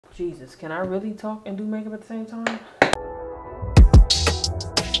Jesus, can I really talk and do makeup at the same time?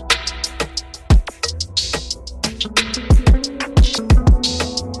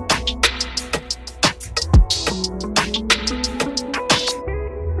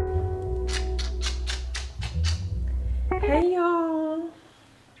 Hey y'all.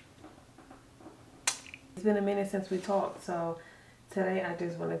 It's been a minute since we talked, so today I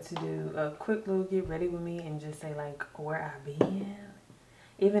just wanted to do a quick little get ready with me and just say like where I've been.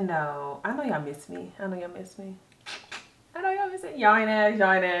 Even though I know y'all miss me. I know y'all miss me. I know y'all miss it. Y'all ain't asked, but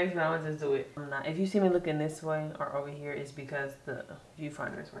I'm gonna just do it. I'm not. If you see me looking this way or over here, it's because the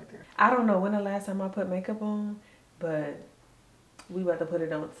viewfinder is right there. I don't know when the last time I put makeup on, but we about to put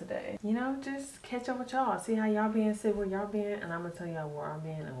it on today. You know, just catch up with y'all. See how y'all been, see where y'all been, and I'm gonna tell y'all where I've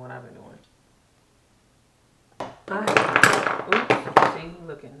been and what I've been doing. Oops, see,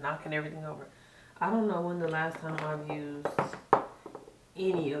 looking, knocking everything over. I don't know when the last time I've used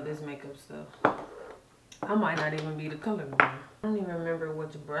any of this makeup stuff. I might not even be the color anymore. I don't even remember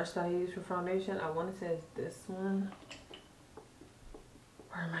which brush I used for foundation. I want to say it's this one.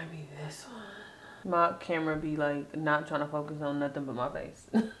 Or it might be this one. My camera be like not trying to focus on nothing but my face.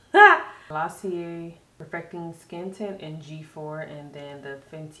 Glossier Perfecting Skin Tint in G4, and then the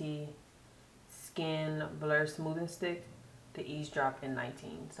Fenty Skin Blur Smoothing Stick, the Eavesdrop in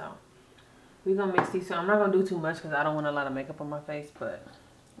 19. So we're gonna mix these. So I'm not gonna do too much because I don't want a lot of makeup on my face, but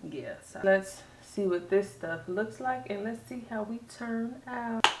yeah, so let's see what this stuff looks like and let's see how we turn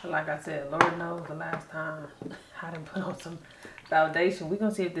out. Like I said, Lord knows the last time I didn't put on some foundation. We're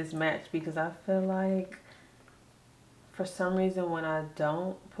gonna see if this match, because I feel like for some reason when I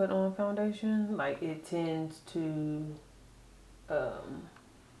don't put on foundation, like it tends to I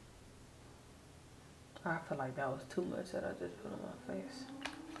feel like that was too much that I just put on my face.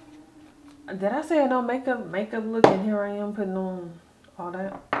 Did I say no makeup look, and here I am putting on all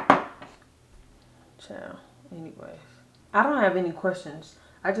that? Ciao. Anyways, I don't have any questions.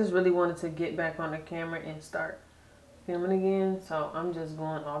 I just really wanted to get back on the camera and start filming again. So I'm just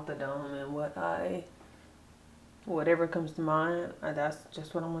going off the dome and whatever comes to mind. That's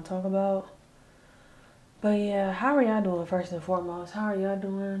just what I'm gonna talk about. But yeah, how are y'all doing first and foremost? How are y'all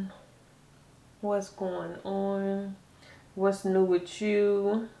doing? What's going on? What's new with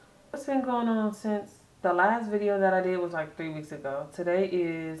you? What's been going on since the last video that I did was like 3 weeks ago. Today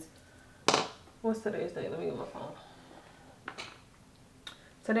is, what's today's date? Let me get my phone.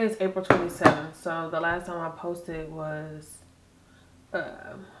 Today is April 27th. So the last time I posted was,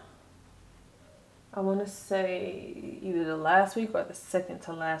 I want to say either the last week or the second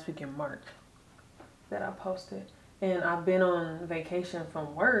to last week in March that I posted. And I've been on vacation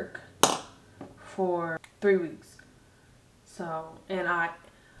from work for 3 weeks. So, and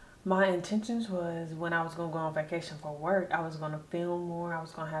my intentions was when I was going to go on vacation for work, I was going to film more. I was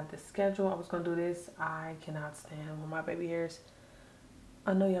going to have this schedule. I was going to do this. I cannot stand when my baby hairs.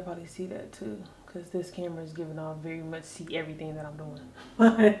 I know y'all probably see that too, because this camera is giving off very much see everything that I'm doing.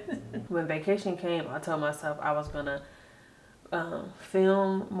 But when vacation came, I told myself I was going to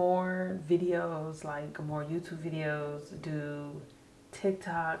film more videos, like more YouTube videos, do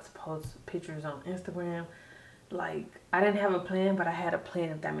TikToks, post pictures on Instagram. Like, I didn't have a plan, but I had a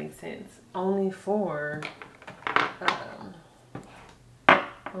plan, if that makes sense. Only for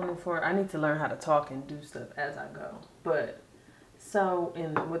I need to learn how to talk and do stuff as I go. But so,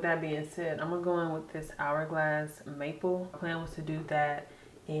 and with that being said, I'm gonna go in with this Hourglass Maple. My plan was to do that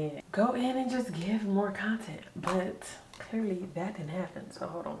and go in and just give more content, but clearly that didn't happen. So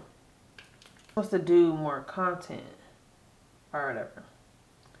hold on. I'm supposed to do more content or whatever,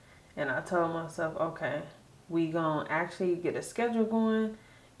 and I told myself, okay, we gonna actually get a schedule going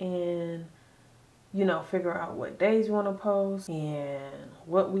and, you know, figure out what days we want to post and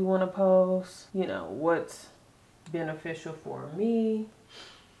what we want to post, you know, what's beneficial for me.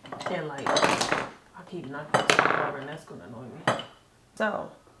 And like, I keep knocking this over and that's gonna annoy me. So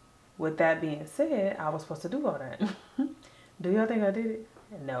with that being said, I was supposed to do all that. Do y'all think I did it?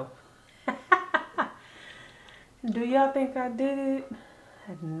 No. Do y'all think I did it?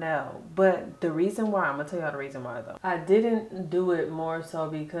 No. But the reason why, I'm gonna tell y'all the reason why though. I didn't do it more so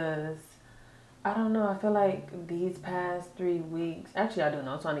because, I don't know, I feel like these past 3 weeks, actually I do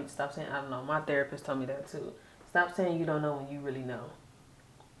know, so I need to stop saying I don't know. My therapist told me that too. Stop saying you don't know when you really know.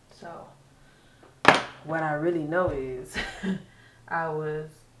 So what I really know is I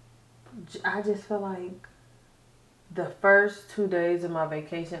just feel like the first 2 days of my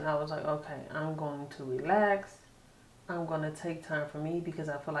vacation, I was like, okay, I'm going to relax. I'm going to take time for me because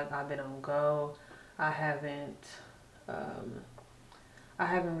I feel like I've been on go. I haven't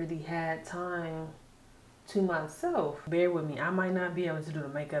really had time to myself. Bear with me, I might not be able to do the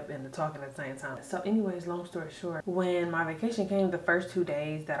makeup and the talking at the same time. So anyways, long story short, when my vacation came, the first 2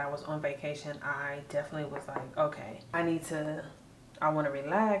 days that I was on vacation, I definitely was like, okay, I want to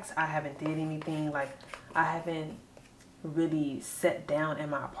relax. I haven't did anything, like I haven't really sat down in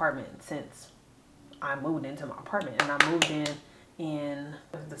my apartment since I moved into my apartment, and I moved in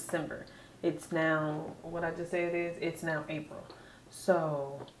December. It's now, what I just said is, it's now April.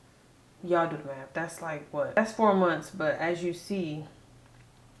 So y'all do the math. That's like what? That's 4 months. But as you see,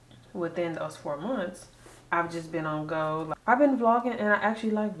 within those 4 months, I've just been on go. Like, I've been vlogging, and I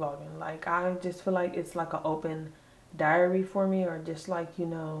actually like vlogging. Like, I just feel like it's like an open diary for me, or just like, you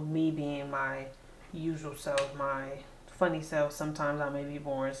know, me being my usual self, my funny self. Sometimes I may be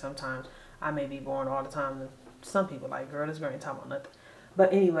boring. Sometimes I may be boring all the time. Some people like, girl, this girl ain't talking about nothing.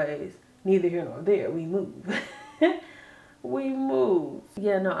 But anyways, neither here nor there. We move. We move.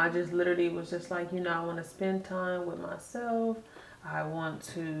 Yeah, no, I just literally was just like, you know, I want to spend time with myself. I want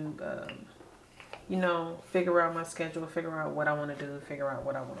to, you know, figure out my schedule, figure out what I want to do, figure out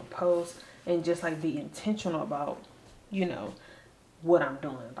what I want to post, and just like be intentional about, you know, what I'm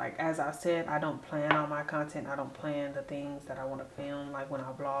doing. Like, as I said, I don't plan on my content. I don't plan the things that I want to film. Like when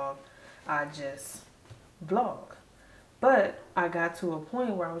I vlog, I just vlog. But I got to a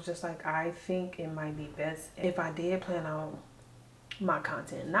point where I was just like, I think it might be best if I did plan out my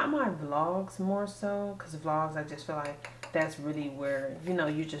content. Not my vlogs more so, because vlogs, I just feel like that's really where, you know,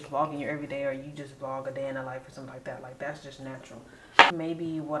 you just vlogging your everyday, or you just vlog a day in a life or something like that. Like, that's just natural.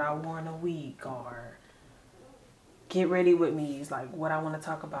 Maybe what I wore in a week, or get ready with me, is like what I want to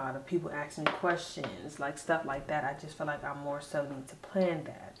talk about, or people ask me questions, like stuff like that. I just feel like I more so need to plan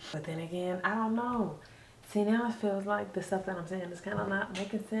that. But then again, I don't know. See, now it feels like the stuff that I'm saying is kind of not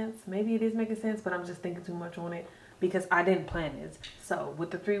making sense. Maybe it is making sense, but I'm just thinking too much on it because I didn't plan this. So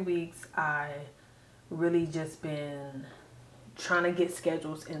with the 3 weeks, I really just been trying to get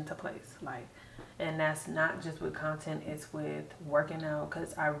schedules into place. Like, and that's not just with content, it's with working out,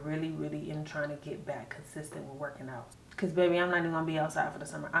 because I really, really am trying to get back consistent with working out. Because baby, I'm not even gonna be outside for the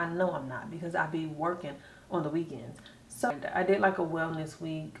summer. I know I'm not, because I be working on the weekends. So I did like a wellness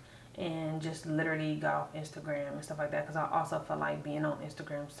week, and just literally got off Instagram and stuff like that, because I also felt like being on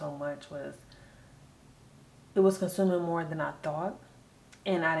Instagram so much was consuming more than I thought.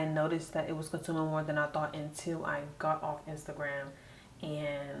 And I didn't notice that it was consuming more than I thought until I got off Instagram,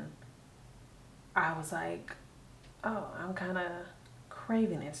 and I was like, oh, I'm kind of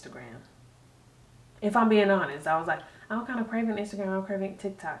craving Instagram. If I'm being honest, I was like, I'm kind of craving Instagram. I'm craving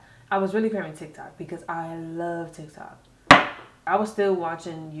TikTok. I was really craving TikTok because I love TikTok. I was still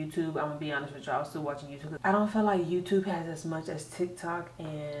watching YouTube. I'm gonna be honest with you. I was still watching YouTube. I don't feel like YouTube has as much as TikTok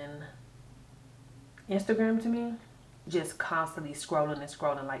and Instagram to me. Just constantly scrolling and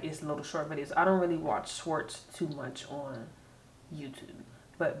scrolling. Like, it's little short videos. I don't really watch shorts too much on YouTube.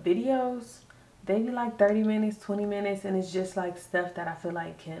 But videos, they be like 30 minutes, 20 minutes. And it's just like stuff that I feel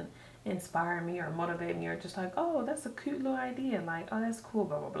like can inspire me or motivate me, or just like, oh, that's a cute little idea. Like, oh, that's cool,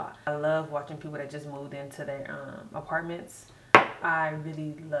 blah, blah, blah. I love watching people that just moved into their apartments. I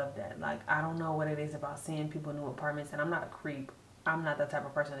really love that. Like, I don't know what it is about seeing people in new apartments, and I'm not a creep. I'm not the type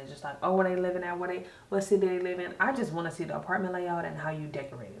of person that's just like, oh, where they living at, what city they live in. I just want to see the apartment layout and how you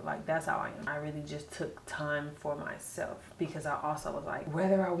decorate it. Like, that's how I am. I really just took time for myself, because I also was like,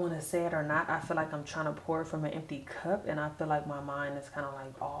 whether I want to say it or not, I feel like I'm trying to pour from an empty cup, and I feel like my mind is kind of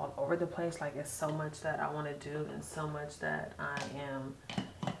like all over the place. Like, it's so much that I want to do, and so much that I am,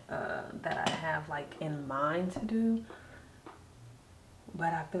 that I have like in mind to do.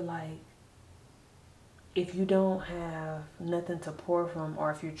 But I feel like if you don't have nothing to pour from,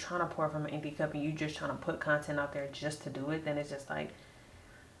 or if you're trying to pour from an empty cup and you're just trying to put content out there just to do it, then it's just like,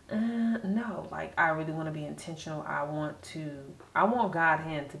 no. Like, I really want to be intentional. I want God's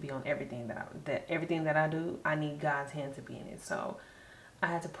hand to be on everything everything that I do. I need God's hand to be in it. So I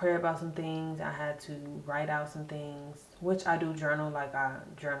had to pray about some things. I had to write out some things, which I do journal. Like,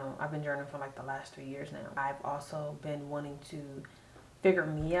 I've been journaling for like the last 3 years now. I've also been wanting to figure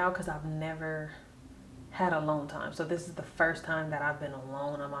me out, because I've never had alone time. So this is the first time that I've been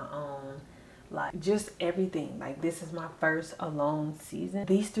alone on my own. Like, just everything. Like, this is my first alone season.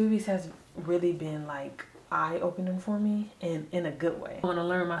 These 3 weeks has really been like eye-opening for me, and in a good way. I want to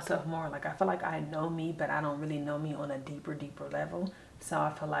learn myself more. Like, I feel like I know me, but I don't really know me on a deeper level. So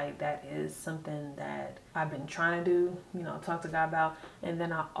I feel like that is something that I've been trying to do, you know, talk to God about. And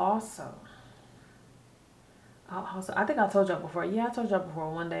then I think I told y'all before. Yeah, I told y'all before.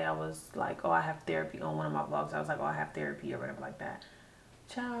 One day I was like, oh, I have therapy on one of my vlogs. I was like, oh, I have therapy or whatever like that.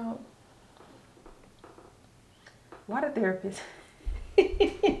 Child. Why the therapist?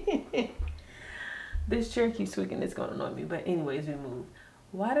 This chair keeps squeaking. It's gonna annoy me. But anyways, we move.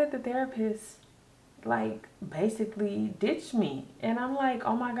 Why did the therapist like basically ditch me? And I'm like,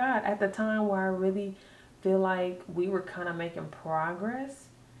 oh my God, at the time where I really feel like we were kind of making progress,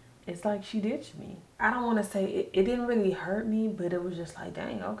 it's like she ditched me. I don't want to say it didn't really hurt me, but it was just like,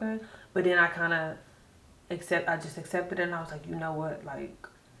 dang, okay. But then I kind of I just accepted it, and I was like, you know what, like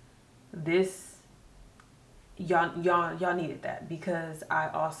this, y'all needed that, because I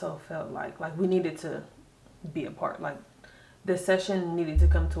also felt like we needed to be apart. Like the session needed to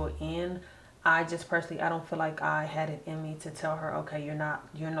come to an end. I just personally, I don't feel like I had it in me to tell her, okay, you're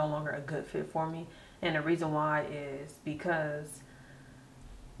no longer a good fit for me. And the reason why is because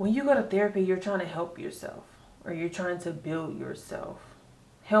when you go to therapy, you're trying to help yourself, or you're trying to build yourself,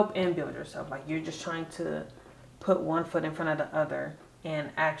 help and build yourself. Like you're just trying to put one foot in front of the other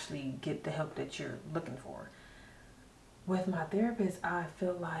and actually get the help that you're looking for. With my therapist, I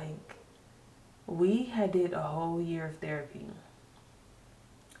feel like we had did a whole year of therapy,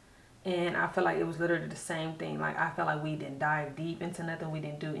 and I feel like it was literally the same thing. Like I felt like we didn't dive deep into nothing. We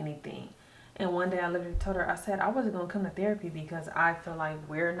didn't do anything. And one day I literally told her, I said I wasn't going to come to therapy because I feel like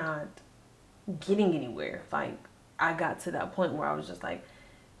we're not getting anywhere. Like I got to that point where I was just like,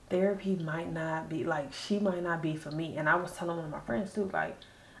 therapy might not be, like she might not be for me. And I was telling one of my friends too, like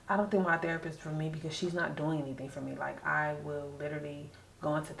I don't think my therapist is for me because she's not doing anything for me. Like I will literally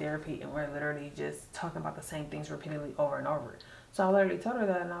go into therapy and we're literally just talking about the same things repeatedly over and over. So I literally told her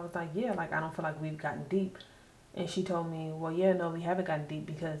that, and I was like, yeah, like I don't feel like we've gotten deep. And she told me, well, yeah, no, we haven't gotten deep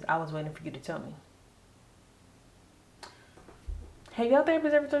because I was waiting for you to tell me. Have y'all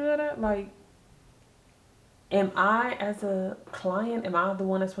therapists ever told you that? Like, am I, as a client, am I the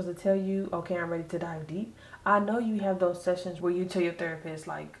one that's supposed to tell you, okay, I'm ready to dive deep? I know you have those sessions where you tell your therapist,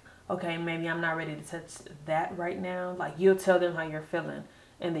 like, okay, maybe I'm not ready to touch that right now. Like, you'll tell them how you're feeling,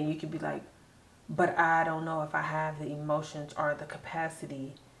 and then you can be like, but I don't know if I have the emotions or the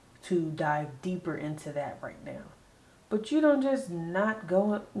capacity to dive deeper into that right now. But you don't just not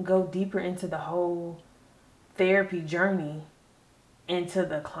go deeper into the whole therapy journey until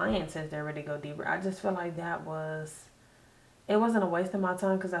the client says they're ready to go deeper. I just feel like it wasn't a waste of my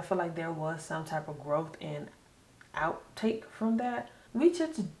time, because I feel like there was some type of growth and outtake from that. We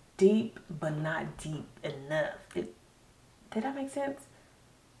just deep, but not deep enough. Did that make sense?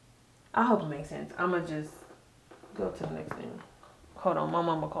 I hope it makes sense. I'm gonna just go to the next thing. Hold on, my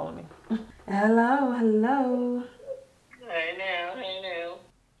mama calling me. Hello. Hey now.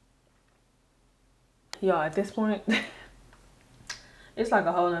 Y'all, at this point, it's like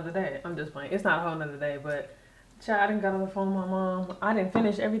a whole nother day. I'm just playing. It's not a whole nother day, but child, I didn't got on the phone with my mom. I didn't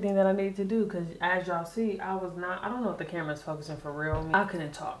finish everything that I needed to do because, as y'all see, I don't know if the camera's focusing for real. I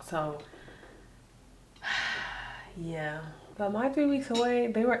couldn't talk, so yeah. But my 3 weeks away,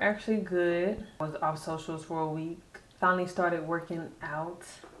 they were actually good. I was off socials for a week. Finally started working out,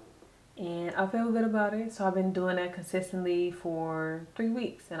 and I feel good about it. So I've been doing that consistently for 3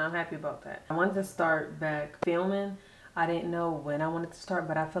 weeks, and I'm happy about that. I wanted to start back filming. I didn't know when I wanted to start,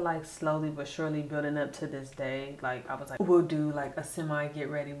 but I feel like slowly but surely building up to this day. Like I was like, we'll do like a semi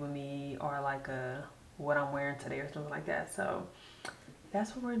get ready with me, or like a what I'm wearing today or something like that. So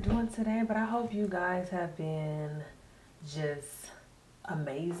that's what we're doing today. But I hope you guys have been just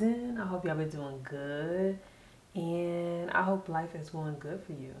amazing. I hope y'all been doing good, and I hope life is going good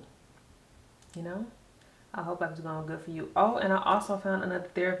for you. You know, I hope life is going good for you. Oh, and I also found another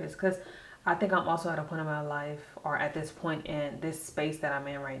therapist, because I think I'm also at a point in my life, or at this point in this space that I'm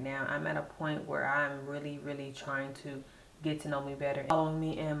in right now, I'm at a point where I'm really, really trying to get to know me better, following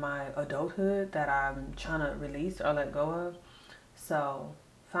me in my adulthood that I'm trying to release or let go of. So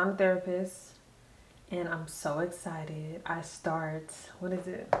found a therapist, and I'm so excited. I start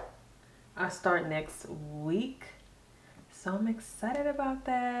next week, so I'm excited about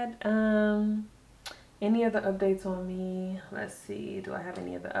that. Any other updates on me? Let's see, do I have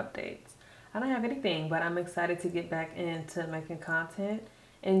any other updates? I don't have anything, but I'm excited to get back into making content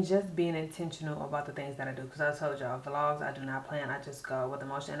and just being intentional about the things that I do. Because I told y'all, vlogs, I do not plan. I just go with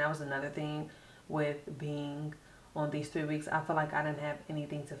emotion. And that was another thing with being on these 3 weeks. I feel like I didn't have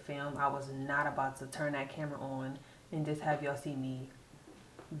anything to film. I was not about to turn that camera on and just have y'all see me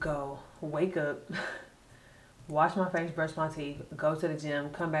go, wake up, wash my face, brush my teeth, go to the gym,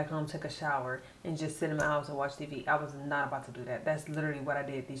 come back home, take a shower, and just sit in my house and watch TV. I was not about to do that. That's literally what I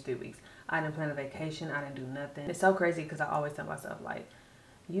did these 3 weeks. I didn't plan a vacation. I didn't do nothing. It's so crazy because I always tell myself, like,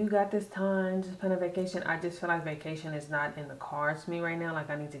 you got this time, just plan a vacation. I just feel like vacation is not in the cards for me right now. Like,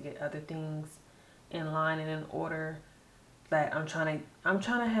 I need to get other things in line and in order. That I'm trying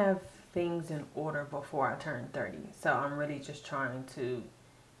to have things in order before I turn 30. So I'm really just trying to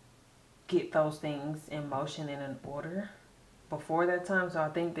get those things in motion and in order before that time. So I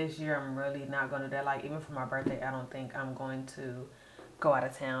think this year I'm really not going to do that. Like, even for my birthday, I don't think I'm going to go out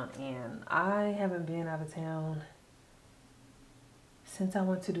of town. And I haven't been out of town since I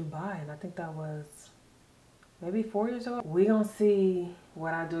went to Dubai. And I think that was maybe 4 years ago. We gonna see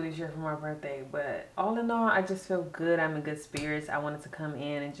what I do this year for my birthday. But all in all, I just feel good. I'm in good spirits. I wanted to come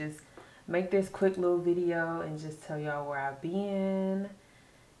in and just make this quick little video and just tell y'all where I've been.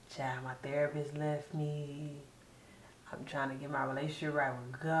 Child, my therapist left me. I'm trying to get my relationship right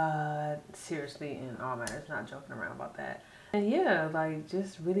with God. Seriously, in all matters, not joking around about that. And yeah, like,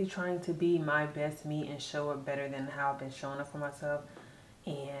 just really trying to be my best me and show up better than how I've been showing up for myself.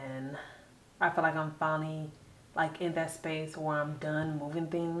 And I feel like I'm finally, like, in that space where I'm done moving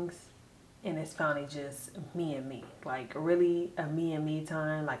things. And it's finally just me and me. Like, really a me and me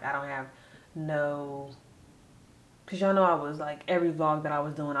time. Like, I don't have no... Because y'all know I was, like, every vlog that I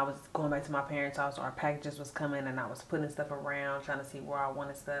was doing, I was going back to my parents' house, or our packages was coming, and I was putting stuff around, trying to see where I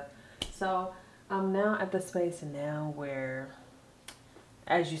wanted stuff. So, I'm now at the space now where,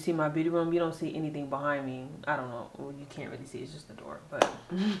 as you see my beauty room, you don't see anything behind me. I don't know. Well, you can't really see. It's just the door. But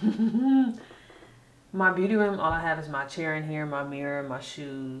my beauty room, all I have is my chair in here, my mirror, my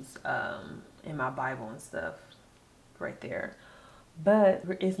shoes, and my Bible and stuff right there. But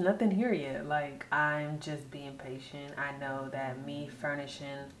it's nothing here yet. Like, I'm just being patient. I know that me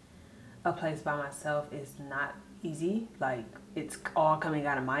furnishing a place by myself is not easy. Like, it's all coming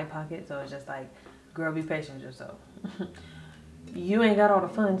out of my pocket. So it's just like, girl, be patient with yourself. You ain't got all the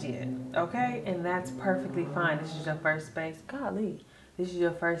funds yet, okay? And that's perfectly fine. This is your first space. Golly, this is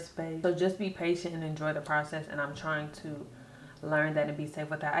your first space. So just be patient and enjoy the process. And I'm trying to learn that and be safe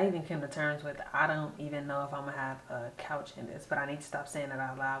with that. I even came to terms with, I don't even know if I'm gonna have a couch in this, but I need to stop saying it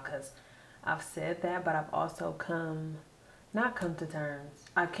out loud, because I've said that, but I've also not come to terms.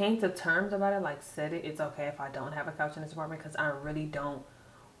 I came to terms about it, like said it. It's okay if I don't have a couch in this apartment, because I really don't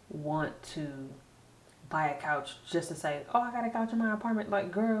want to buy a couch just to say, oh, I got a couch in my apartment.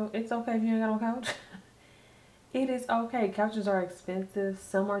 Like, girl, it's okay if you ain't got no couch. It is okay. Couches are expensive.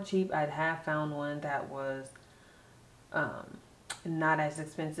 Some are cheap. I have found one that was not as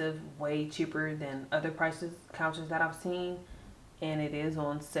expensive, way cheaper than other couches that I've seen, and it is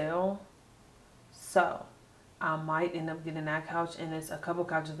on sale. So I might end up getting that couch, and it's a couple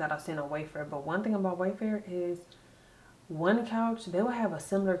couches that I've seen on Wayfair. But one thing about Wayfair is, one couch, they will have a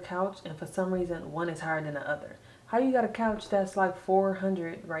similar couch, and for some reason one is higher than the other. How you got a couch that's like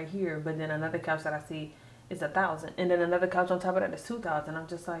 $400 right here, but then another couch that I see is $1,000, and then another couch on top of that is $2,000? I'm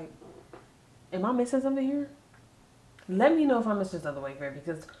just like, am I missing something here? Let me know if I'm missing something Wayfair,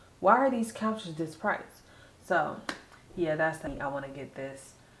 because why are these couches this price? So yeah, that's the thing. I want to get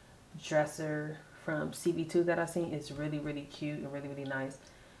this dresser from CB2 that I seen. It's really, really cute and really, really nice.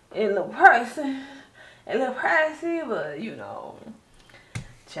 It look pricey. It look pricey, but you know,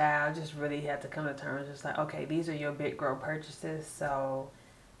 child, just really had to come to terms. Just like, okay, these are your big girl purchases, so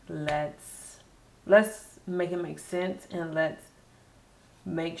let's make it make sense, and let's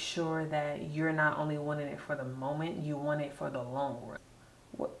make sure that you're not only wanting it for the moment, you want it for the long run.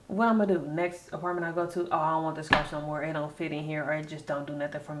 What I'm gonna do next apartment I go to, oh, I don't want this couch no more, it don't fit in here, or it just don't do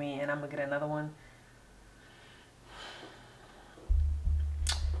nothing for me, and I'm gonna get another one.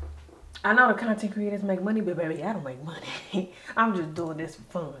 I know the content creators make money, but baby, I don't make money. I'm just doing this for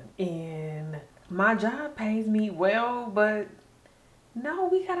fun, and my job pays me well, but no,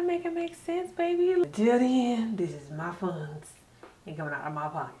 we gotta make it make sense, baby. Until the end, this is my funds. Ain't coming out of my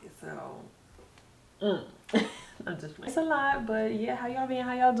pocket, so I'm just playing. It's a lot, but yeah, how y'all been?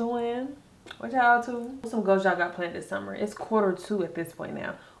 How y'all doing? What y'all to? Some goals y'all got planned this summer. It's Q2 at this point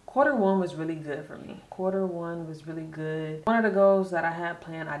now. Q1 was really good for me. Q1 was really good. One of the goals that I had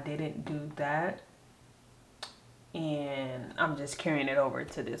planned, I didn't do that, and I'm just carrying it over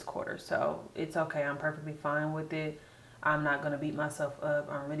to this quarter, so it's okay. I'm perfectly fine with it. I'm not going to beat myself up.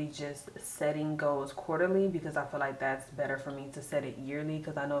 I'm really just setting goals quarterly, because I feel like that's better for me to set it yearly,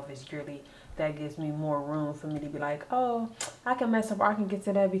 because I know if it's yearly, that gives me more room for me to be like, oh, I can mess up, or I can get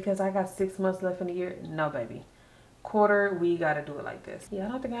to that because I got 6 months left in the year. No, baby. Quarter, we got to do it like this. Yeah, I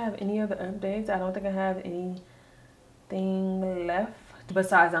don't think I have any other updates. I don't think I have anything left.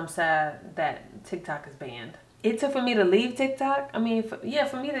 Besides, I'm sad that TikTok is banned. It took for me to leave TikTok. I mean, for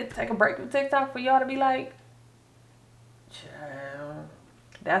me to take a break from TikTok, for y'all to be like, child.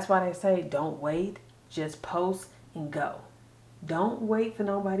 That's why they say don't wait, just post and go. Don't wait for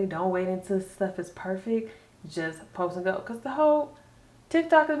nobody. Don't wait until stuff is perfect. Just post and go, because the whole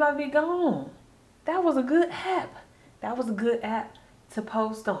TikTok is about to be gone. That was a good app. That was a good app to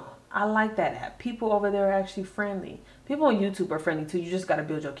post on. I like that app. People over there are actually friendly. People on YouTube are friendly too. You just got to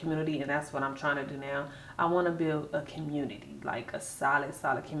build your community, and that's what I'm trying to do now. I want to build a community, like a solid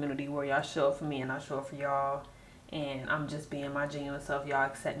community where y'all show up for me and I show up for y'all. And I'm just being my genuine self. Y'all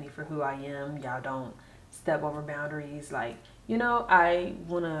accept me for who I am. Y'all don't step over boundaries. Like, you know, I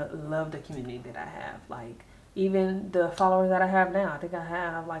want to love the community that I have. Like, even the followers that I have now, I think I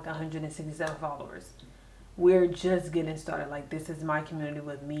have like 167 followers. We're just getting started. Like, this is my community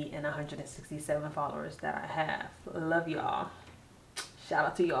with me and 167 followers that I have. Love y'all. Shout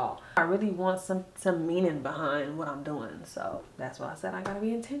out to y'all. I really want some meaning behind what I'm doing. So that's why I said I gotta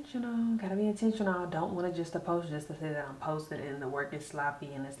be intentional. Gotta be intentional. I don't want to just post just to say that I'm posting and the work is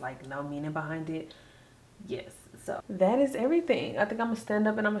sloppy and it's like no meaning behind it. Yes. So that is everything. I think I'm gonna stand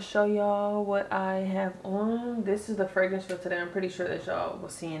up and I'm gonna show y'all what I have on. This is the fragrance for today. I'm pretty sure that y'all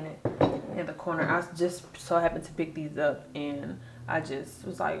was seeing it in the corner. I just so happened to pick these up and I just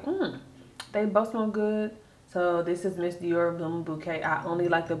was like, they both smell good. So this is Miss Dior Bloom Bouquet. I only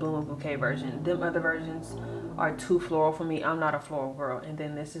like the Bloom Bouquet version. Them other versions are too floral for me. I'm not a floral girl. And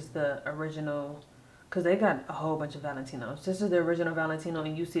then this is the original, because they got a whole bunch of Valentinos. This is the original Valentino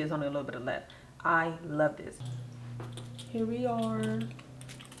and you see it's only a little bit of left. I love this. Here we are.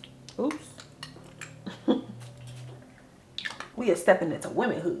 Oops. We are stepping into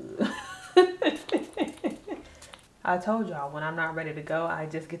womanhood. I told y'all when I'm not ready to go, I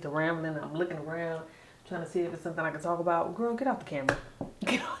just get to rambling. I'm looking around, trying to see if it's something I can talk about. Girl, get off the camera.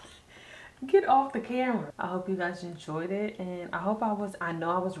 Get off the camera. I hope you guys enjoyed it, and I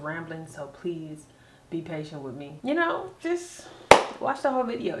know I was rambling, so please be patient with me. You know, just watch the whole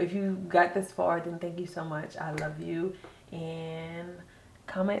video. If you got this far, then thank you so much. I love you, and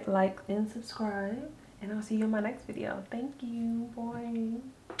comment, like, and subscribe, and I'll see you in my next video. Thank you. Bye.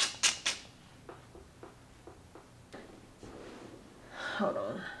 Hold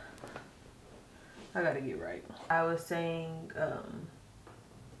on. I gotta get right. I was saying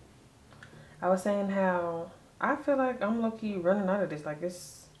how I feel like I'm low-key running out of this. Like,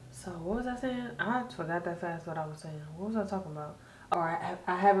 it's... So, what was I saying? I forgot that fast what I was saying. What was I talking about? Alright,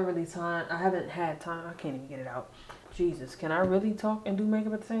 I haven't had time. I can't even get it out. Jesus, can I really talk and do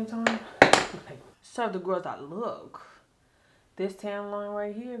makeup at the same time? Okay. So, the girls that look. This tan line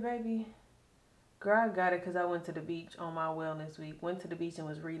right here, baby. Girl, I got it because I went to the beach on my wellness week. Went to the beach and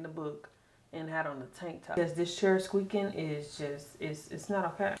was reading a book and had on the tank top. Because this chair squeaking is just, it's not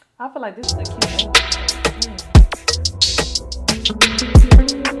okay. I feel like this is a cute